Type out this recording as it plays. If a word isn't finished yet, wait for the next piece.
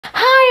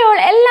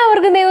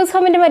Tips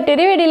ഹോമിന്റെ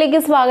മറ്റൊരു വീഡിയോയിലേക്ക്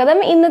സ്വാഗതം.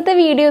 ഇന്നത്തെ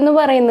വീഡിയോ എന്ന്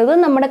പറയുന്നത്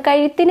നമ്മുടെ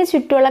കഴുത്തിന്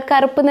ചുറ്റുമുള്ള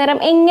കറുപ്പ് നിറം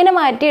എങ്ങനെ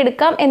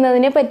മാറ്റിയെടുക്കാം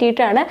എന്നതിനെ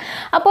പറ്റിയിട്ടാണ്.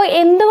 അപ്പോൾ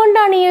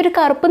എന്തുകൊണ്ടാണ് ഈ ഒരു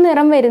കറുപ്പ്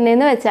നിറം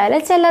വരുന്നതെന്ന് വെച്ചാൽ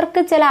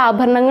ചിലർക്ക് ചില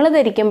ആഭരണങ്ങൾ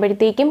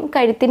ധരിക്കുമ്പോഴത്തേക്കും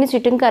കഴുത്തിന്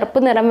ചുറ്റും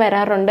കറുപ്പ് നിറം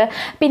വരാറുണ്ട്.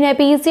 പിന്നെ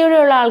PCOD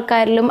ഉള്ള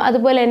ആൾക്കാരിലും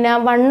അതുപോലെ തന്നെ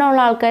വണ്ണമുള്ള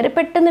ആൾക്കാർ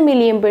പെട്ടെന്ന്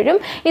മെലിയുമ്പോഴും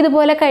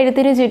ഇതുപോലെ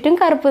കഴുത്തിന് ചുറ്റും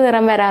കറുപ്പ്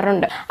നിറം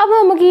വരാറുണ്ട്. അപ്പോൾ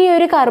നമുക്ക് ഈ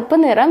ഒരു കറുപ്പ്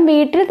നിറം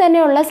വീട്ടിൽ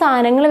തന്നെയുള്ള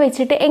സാധനങ്ങൾ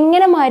വെച്ചിട്ട്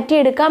എങ്ങനെ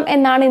മാറ്റിയെടുക്കാം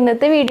എന്നാണ്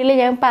ഇന്നത്തെ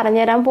വീഡിയോയിൽ ഞാൻ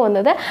പറഞ്ഞുതരാൻ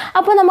പോകുന്നത്.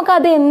 അപ്പോൾ നമുക്ക്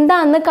അത്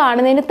എന്താണെന്ന്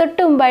കാണുന്നതിന്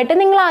തൊട്ട് മുമ്പായിട്ട്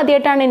നിങ്ങൾ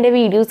ആദ്യമായിട്ടാണ് എൻ്റെ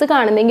വീഡിയോസ്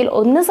കാണുന്നതെങ്കിൽ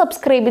ഒന്ന്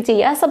സബ്സ്ക്രൈബ്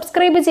ചെയ്യുക.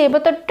 സബ്സ്ക്രൈബ്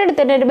ചെയ്യുമ്പോൾ തൊട്ടടുത്ത്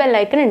തന്നെ ഒരു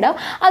ബെല്ലൈക്കൺ ഉണ്ടാവും,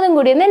 അതും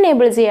കൂടി ഒന്ന്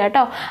എനേബിൾ ചെയ്യാം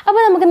കേട്ടോ.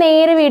 അപ്പോൾ നമുക്ക്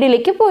നേരെ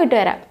വീഡിയോയിലേക്ക് പോയിട്ട്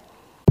വരാം.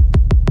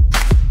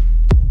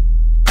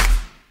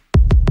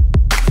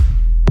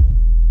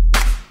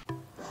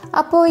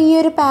 അപ്പോൾ ഈ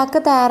ഒരു പാക്ക്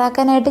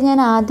തയ്യാറാക്കാനായിട്ട് ഞാൻ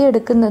ആദ്യം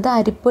എടുക്കുന്നത്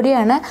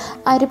അരിപ്പൊടിയാണ്.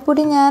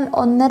 അരിപ്പൊടി ഞാൻ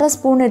 1.5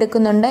 സ്പൂൺ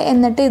എടുക്കുന്നുണ്ട്.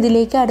 എന്നിട്ട്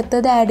ഇതിലേക്ക്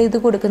അടുത്തത് ആഡ് ചെയ്ത്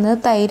കൊടുക്കുന്നത്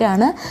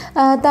തൈരാണ്.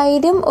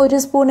 തൈരും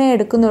 1 സ്പൂണേ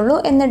എടുക്കുന്നുള്ളൂ.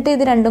 എന്നിട്ട്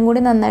ഇത് രണ്ടും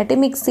കൂടി നന്നായിട്ട്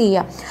മിക്സ്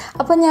ചെയ്യാം.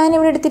 അപ്പോൾ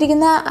ഞാനിവിടെ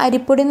എടുത്തിരിക്കുന്ന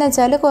അരിപ്പൊടി എന്ന്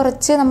വെച്ചാൽ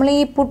കുറച്ച് നമ്മൾ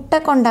ഈ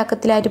പുട്ടൊക്കെ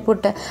ഉണ്ടാക്കത്തില്ല,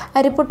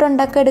 അരിപ്പുട്ട്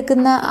ഉണ്ടാക്കി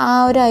എടുക്കുന്ന ആ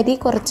ഒരു അരി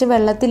കുറച്ച്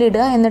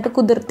വെള്ളത്തിലിടുക. എന്നിട്ട്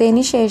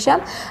കുതിർത്തതിന് ശേഷം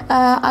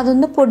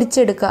അതൊന്ന്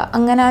പൊടിച്ചെടുക്കുക,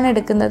 അങ്ങനെയാണ്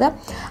എടുക്കുന്നത്.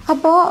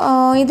 അപ്പോൾ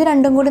ഇത്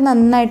രണ്ടും കൂടി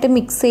നന്നായിട്ട്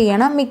മിക്സ്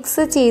ചെയ്യണം.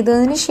 മിക്സ്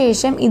ചെയ്തതിന്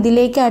ശേഷം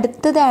ഇതിലേക്ക്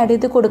അടുത്തത് ആഡ്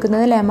ചെയ്ത്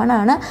കൊടുക്കുന്നത്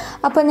ലെമണാണ്.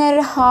 അപ്പോൾ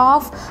ഞാനൊരു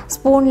 1/2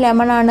 സ്പൂൺ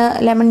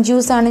ലെമൺ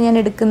ജ്യൂസാണ് ഞാൻ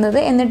എടുക്കുന്നത്.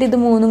 എന്നിട്ട് ഇത്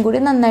മൂന്നും കൂടി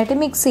നന്നായിട്ട്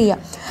മിക്സ്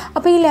ചെയ്യാം.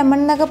 അപ്പോൾ ഈ ലെമൺ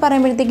എന്നൊക്കെ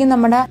പറയുമ്പോഴത്തേക്കും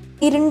നമ്മുടെ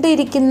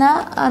ഇരുണ്ടിരിക്കുന്ന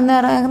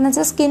എന്ന്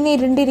വെച്ചാൽ സ്കിൻ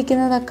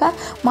ഇരുണ്ടിരിക്കുന്നതൊക്കെ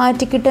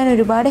മാറ്റിക്കിട്ടാൻ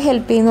ഒരുപാട്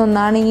ഹെൽപ്പ് ചെയ്യുന്ന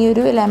ഒന്നാണ് ഈ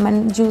ഒരു ലെമൺ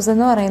ജ്യൂസ്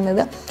എന്ന്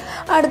പറയുന്നത്.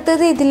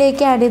 അടുത്തത്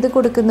ഇതിലേക്ക് ആഡ് ചെയ്ത്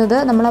കൊടുക്കുന്നത്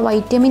നമ്മളെ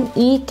വൈറ്റമിൻ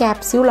ഇ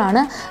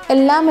ക്യാപ്സ്യൂളാണ്.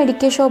 എല്ലാ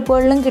മെഡിക്കൽ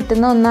ഷോപ്പുകളിലും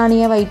കിട്ടുന്ന ഒന്നാണ്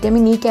ഈ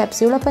വൈറ്റമിൻ ഇ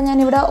ക്യാപ്സ്യൂൾ. അപ്പോൾ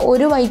ഞാനിവിടെ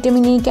ഒരു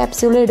വൈറ്റമിൻ ഇ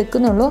ക്യാപ്സ്യൂൾ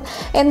എടുക്കുന്നുള്ളൂ.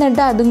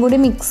 എന്നിട്ട് അതും കൂടി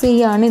മിക്സ്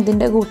ചെയ്യുകയാണ്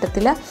ഇതിൻ്റെ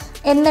കൂട്ടത്തിൽ.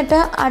 എന്നിട്ട്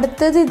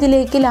അടുത്തത്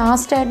ഇതിലേക്ക്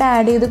ലാസ്റ്റായിട്ട്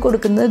ആഡ് ചെയ്ത്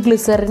കൊടുക്കുന്നത്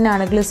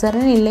ഗ്ലിസറിനാണ്.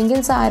 ഗ്ലിസറിൻ ഇല്ലെങ്കിൽ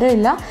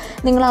സാരമില്ല,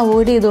 നിങ്ങൾ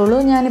അവോയ്ഡ് ചെയ്തോളൂ.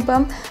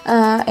 ഞാനിപ്പം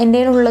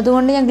എൻ്റെ ഉള്ളത്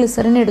കൊണ്ട് ഞാൻ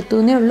ഗ്ലിസറിൻ എടുത്തു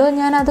എന്നേ ഉള്ളൂ.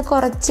 ഞാനത്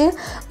കുറച്ച്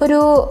ഒരു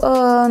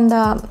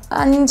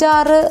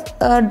 5-6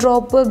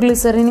 ഡ്രോപ്പ്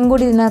ഗ്ലിസറിനും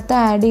കൂടി ഇതിനകത്ത്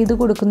ആഡ് ചെയ്ത്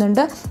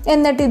കൊടുക്കുന്നുണ്ട്.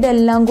 എന്നിട്ട്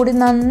ഇതെല്ലാം കൂടി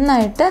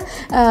നന്നായിട്ട്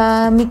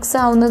മിക്സ്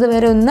ആവുന്നത്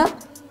വരെ ഒന്ന്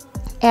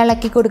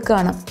ഇളക്കി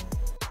കൊടുക്കുകയാണ്.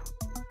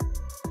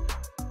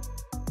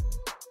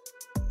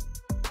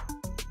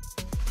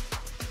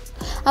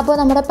 അപ്പോൾ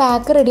നമ്മുടെ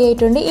പാക്ക് റെഡി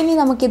ആയിട്ടുണ്ട്. ഇനി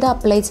നമുക്കിത്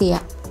അപ്ലൈ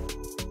ചെയ്യാം.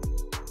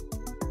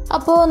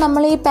 അപ്പോൾ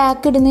നമ്മൾ ഈ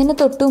പാക്ക് ഇടുന്നതിന്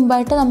തൊട്ട്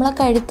മുമ്പായിട്ട് നമ്മളെ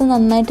കഴുത്ത്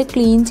നന്നായിട്ട്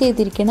ക്ലീൻ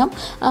ചെയ്തിരിക്കണം.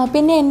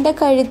 പിന്നെ എൻ്റെ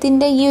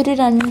കഴുത്തിൻ്റെ ഈ ഒരു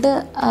 2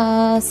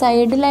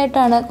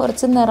 സൈഡിലായിട്ടാണ്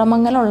കുറച്ച്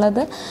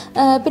നിറമങ്ങലുള്ളത്.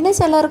 പിന്നെ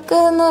ചിലർക്ക്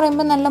എന്ന്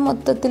പറയുമ്പോൾ നല്ല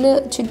മൊത്തത്തിൽ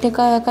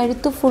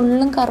കഴുത്ത്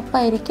ഫുള്ളും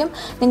കറുപ്പായിരിക്കും.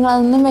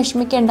 നിങ്ങളതൊന്നും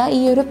വിഷമിക്കേണ്ട.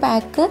 ഈ ഒരു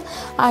പാക്ക്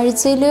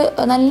ആഴ്ചയിൽ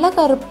നല്ല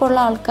കറുപ്പുള്ള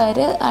ആൾക്കാർ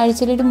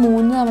ആഴ്ചയിൽ ഒരു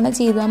 3 തവണ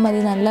ചെയ്താൽ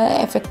മതി, നല്ല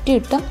എഫക്റ്റ്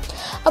കിട്ടും.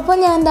 അപ്പോൾ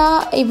ഞാൻ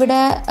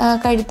ഇവിടെ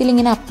കഴുത്തിൽ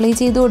ഇങ്ങനെ അപ്ലൈ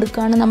ചെയ്ത്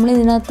കൊടുക്കുകയാണ്. നമ്മൾ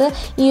ഇതിനകത്ത്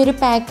ഈ ഒരു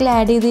പാക്കിൽ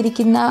ആഡ്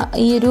ചെയ്തിരിക്കുന്ന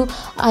ഈ ഒരു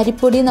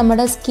അരിപ്പൊടി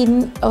നമ്മുടെ സ്കിൻ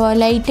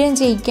ലൈറ്റൻ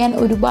ചെയ്യിക്കാൻ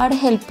ഒരുപാട്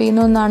ഹെൽപ്പ്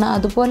ചെയ്യുന്ന ഒന്നാണ്.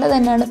 അതുപോലെ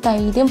തന്നെയാണ്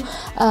തൈരും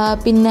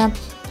പിന്നെ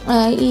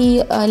ഈ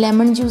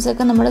ലെമൺ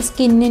ജ്യൂസൊക്കെ നമ്മുടെ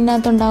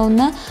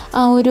സ്കിന്നിനകത്തുണ്ടാകുന്ന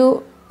ആ ഒരു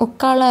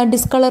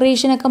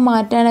ഡിസ്കളറേഷനൊക്കെ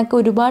മാറ്റാനൊക്കെ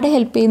ഒരുപാട്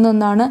ഹെൽപ്പ് ചെയ്യുന്ന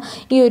ഒന്നാണ്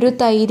ഈ ഒരു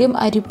തൈരും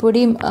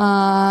അരിപ്പൊടിയും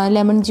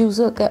ലെമൺ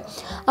ജ്യൂസും ഒക്കെ.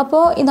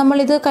 അപ്പോൾ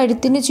നമ്മളിത്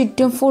കഴുത്തിന്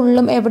ചുറ്റും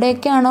ഫുള്ളും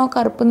എവിടെയൊക്കെയാണോ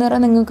കറുപ്പ്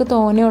നിറം നിങ്ങൾക്ക്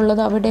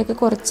തോനെയുള്ളത് അവിടെയൊക്കെ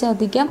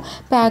കുറച്ചധികം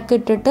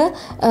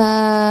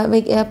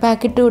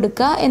പാക്കിട്ട്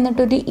കൊടുക്കുക.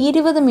 എന്നിട്ടൊരു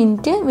 20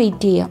 മിനിറ്റ്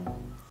വെയിറ്റ് ചെയ്യാം.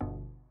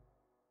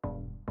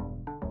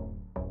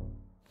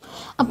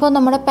 അപ്പോൾ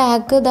നമ്മുടെ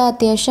പാക്ക് ഇത്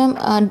അത്യാവശ്യം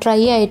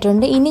ഡ്രൈ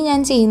ആയിട്ടുണ്ട്. ഇനി ഞാൻ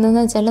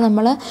ചെയ്യുന്നതെന്ന് വെച്ചാൽ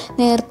നമ്മൾ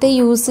നേരത്തെ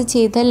യൂസ്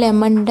ചെയ്ത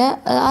ലെമണിൻ്റെ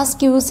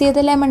സ്ക്യൂസ്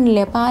ചെയ്ത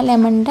ലെമണില്ലേ, അപ്പോൾ ആ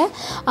ലെമണിൻ്റെ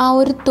ആ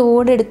ഒരു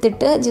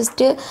തോടെടുത്തിട്ട്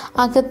ജസ്റ്റ്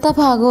അകത്ത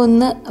ഭാഗം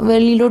ഒന്ന്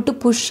വെളിയിലോട്ട്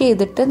പുഷ്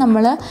ചെയ്തിട്ട്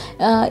നമ്മൾ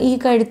ഈ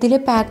കഴുത്തിൽ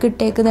പാക്ക്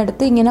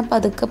ഇട്ടേക്കുന്നിടത്ത് ഇങ്ങനെ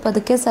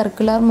പതുക്കെ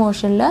സർക്കുലർ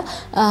മോഷനിൽ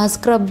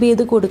സ്ക്രബ്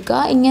ചെയ്ത്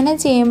കൊടുക്കുക. ഇങ്ങനെ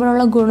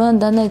ചെയ്യുമ്പോഴുള്ള ഗുണം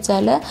എന്താണെന്ന്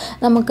വെച്ചാൽ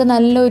നമുക്ക്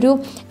നല്ലൊരു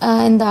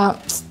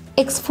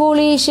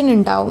എക്സ്ഫോളിയേഷൻ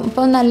ഉണ്ടാവും.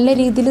 അപ്പോൾ നല്ല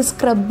രീതിയിൽ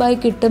സ്ക്രബായി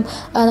കിട്ടും.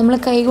 നമ്മൾ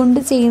കൈകൊണ്ട്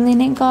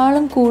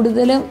ചെയ്യുന്നതിനേക്കാളും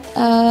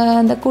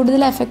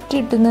കൂടുതൽ എഫക്റ്റ്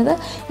കിട്ടുന്നത്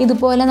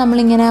ഇതുപോലെ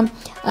നമ്മളിങ്ങനെ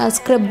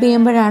സ്ക്രബ്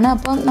ചെയ്യുമ്പോഴാണ്.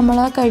 അപ്പം നമ്മൾ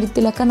ആ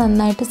കഴുത്തിലൊക്കെ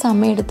നന്നായിട്ട്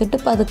സമയം എടുത്തിട്ട്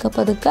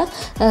പതുക്കെ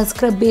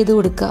സ്ക്രബ് ചെയ്ത്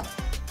കൊടുക്കുക.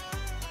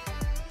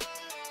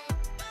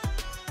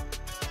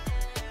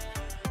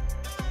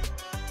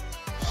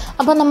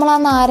 അപ്പോൾ നമ്മൾ ആ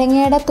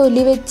നാരങ്ങയുടെ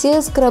തൊലി വെച്ച്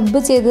സ്ക്രബ്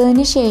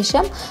ചെയ്തതിന്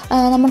ശേഷം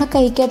നമ്മുടെ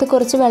കൈക്കകത്ത്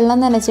കുറച്ച്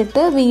വെള്ളം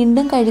നനച്ചിട്ട്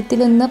വീണ്ടും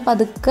കഴുത്തിലൊന്ന്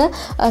പതുക്കെ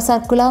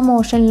സർക്കുലർ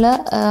മോഷനിൽ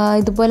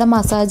ഇതുപോലെ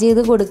മസാജ്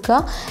ചെയ്ത്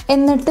കൊടുക്കുക.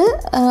 എന്നിട്ട്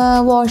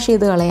വാഷ്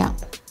ചെയ്ത് കളയാം.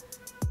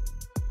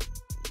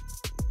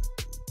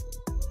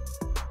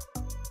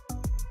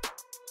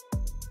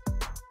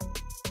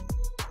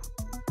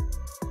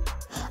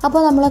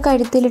 അപ്പോൾ നമ്മൾ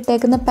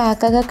കഴുത്തിലിട്ടേക്കുന്ന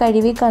പാക്കൊക്കെ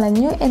കഴുകി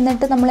കളഞ്ഞു.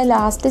 എന്നിട്ട് നമ്മൾ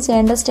ലാസ്റ്റ്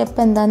ചെയ്യേണ്ട സ്റ്റെപ്പ്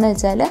എന്താണെന്ന്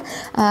വെച്ചാൽ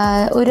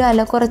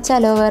കുറച്ച്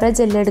അലോവേറ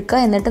ജെല്ലെടുക്കുക.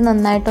 എന്നിട്ട്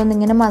നന്നായിട്ടൊന്ന്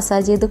ഇങ്ങനെ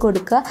മസാജ് ചെയ്ത്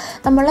കൊടുക്കുക.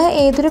 നമ്മൾ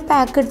ഏതൊരു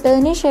പാക്ക്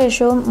ഇട്ടതിന്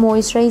ശേഷവും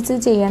മോയ്സ്ചറൈസ്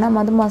ചെയ്യണം.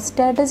 അത്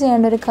മസ്റ്റായിട്ട്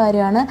ചെയ്യേണ്ട ഒരു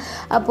കാര്യമാണ്.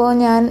 അപ്പോൾ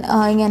ഞാൻ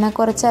ഇങ്ങനെ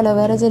കുറച്ച്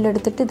അലോവേറ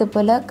ജെല്ലെടുത്തിട്ട്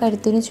ഇതുപോലെ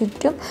കഴുത്തിന്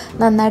ചുറ്റും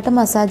നന്നായിട്ട്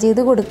മസാജ്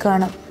ചെയ്ത്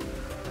കൊടുക്കുകയാണ്.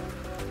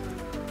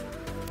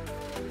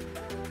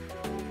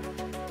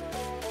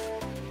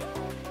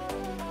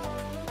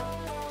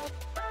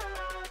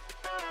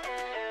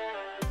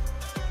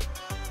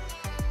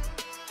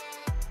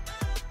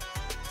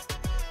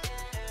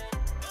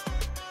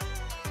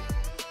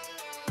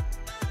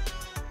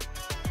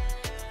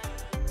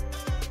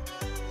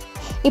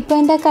 ഇപ്പോൾ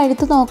എൻ്റെ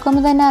കഴുത്ത്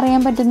നോക്കുമ്പോൾ തന്നെ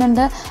അറിയാൻ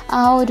പറ്റുന്നുണ്ട്,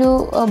 ആ ഒരു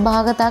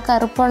ഭാഗത്ത്, ആ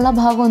കറുപ്പുള്ള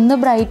ഭാഗം ഒന്ന്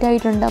ബ്രൈറ്റ്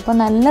ആയിട്ടുണ്ട്. അപ്പോൾ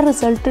നല്ല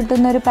റിസൾട്ട്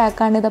കിട്ടുന്നൊരു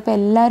പാക്കാണിത്. അപ്പോൾ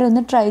എല്ലാവരും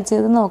ഒന്ന് ട്രൈ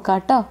ചെയ്ത് നോക്കാം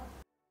കേട്ടോ.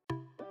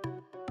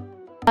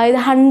 ഇത്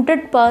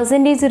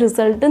 100%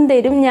 റിസൾട്ടും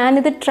തരും.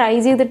 ഞാനിത് ട്രൈ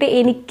ചെയ്തിട്ട്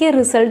എനിക്ക്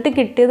റിസൾട്ട്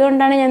കിട്ടിയത്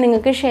കൊണ്ടാണ് ഞാൻ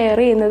നിങ്ങൾക്ക് ഷെയർ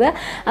ചെയ്യുന്നത്.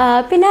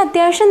 പിന്നെ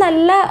അത്യാവശ്യം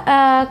നല്ല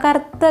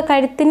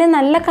കഴുത്തിന്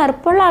നല്ല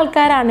കറുപ്പുള്ള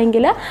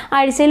ആൾക്കാരാണെങ്കിൽ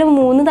ആഴ്ചയിൽ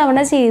 3 തവണ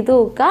ചെയ്ത്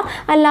നോക്കുക.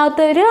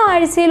 അല്ലാത്തവർ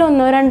ആഴ്ചയിൽ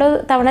 1-2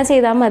 തവണ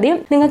ചെയ്താൽ മതി.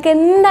 നിങ്ങൾക്ക്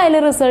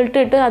എന്തായാലും റിസൾട്ട്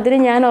കിട്ടും, അതിന്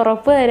ഞാൻ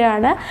ഉറപ്പ്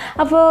തരാണ്.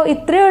 അപ്പോൾ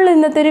ഇത്രയേ ഉള്ളൂ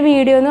ഇന്നത്തെ ഒരു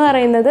വീഡിയോ എന്ന്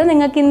പറയുന്നത്.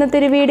 നിങ്ങൾക്ക് ഇന്നത്തെ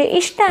ഒരു വീഡിയോ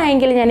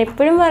ഇഷ്ടമായെങ്കിൽ ഞാൻ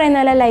എപ്പോഴും പറയുന്ന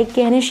പോലെ ലൈക്ക്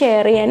ചെയ്യാനും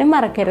ഷെയർ ചെയ്യാനും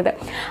മറക്കരുത്.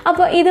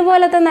 അപ്പോൾ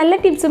ഇതുപോലത്തെ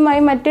നല്ല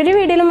ടിപ്സുമായി മറ്റൊരു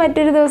വീഡിയോയിലും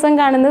മറ്റൊരു ദിവസം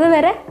കാണുന്നത്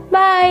വരെ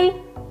ബൈ.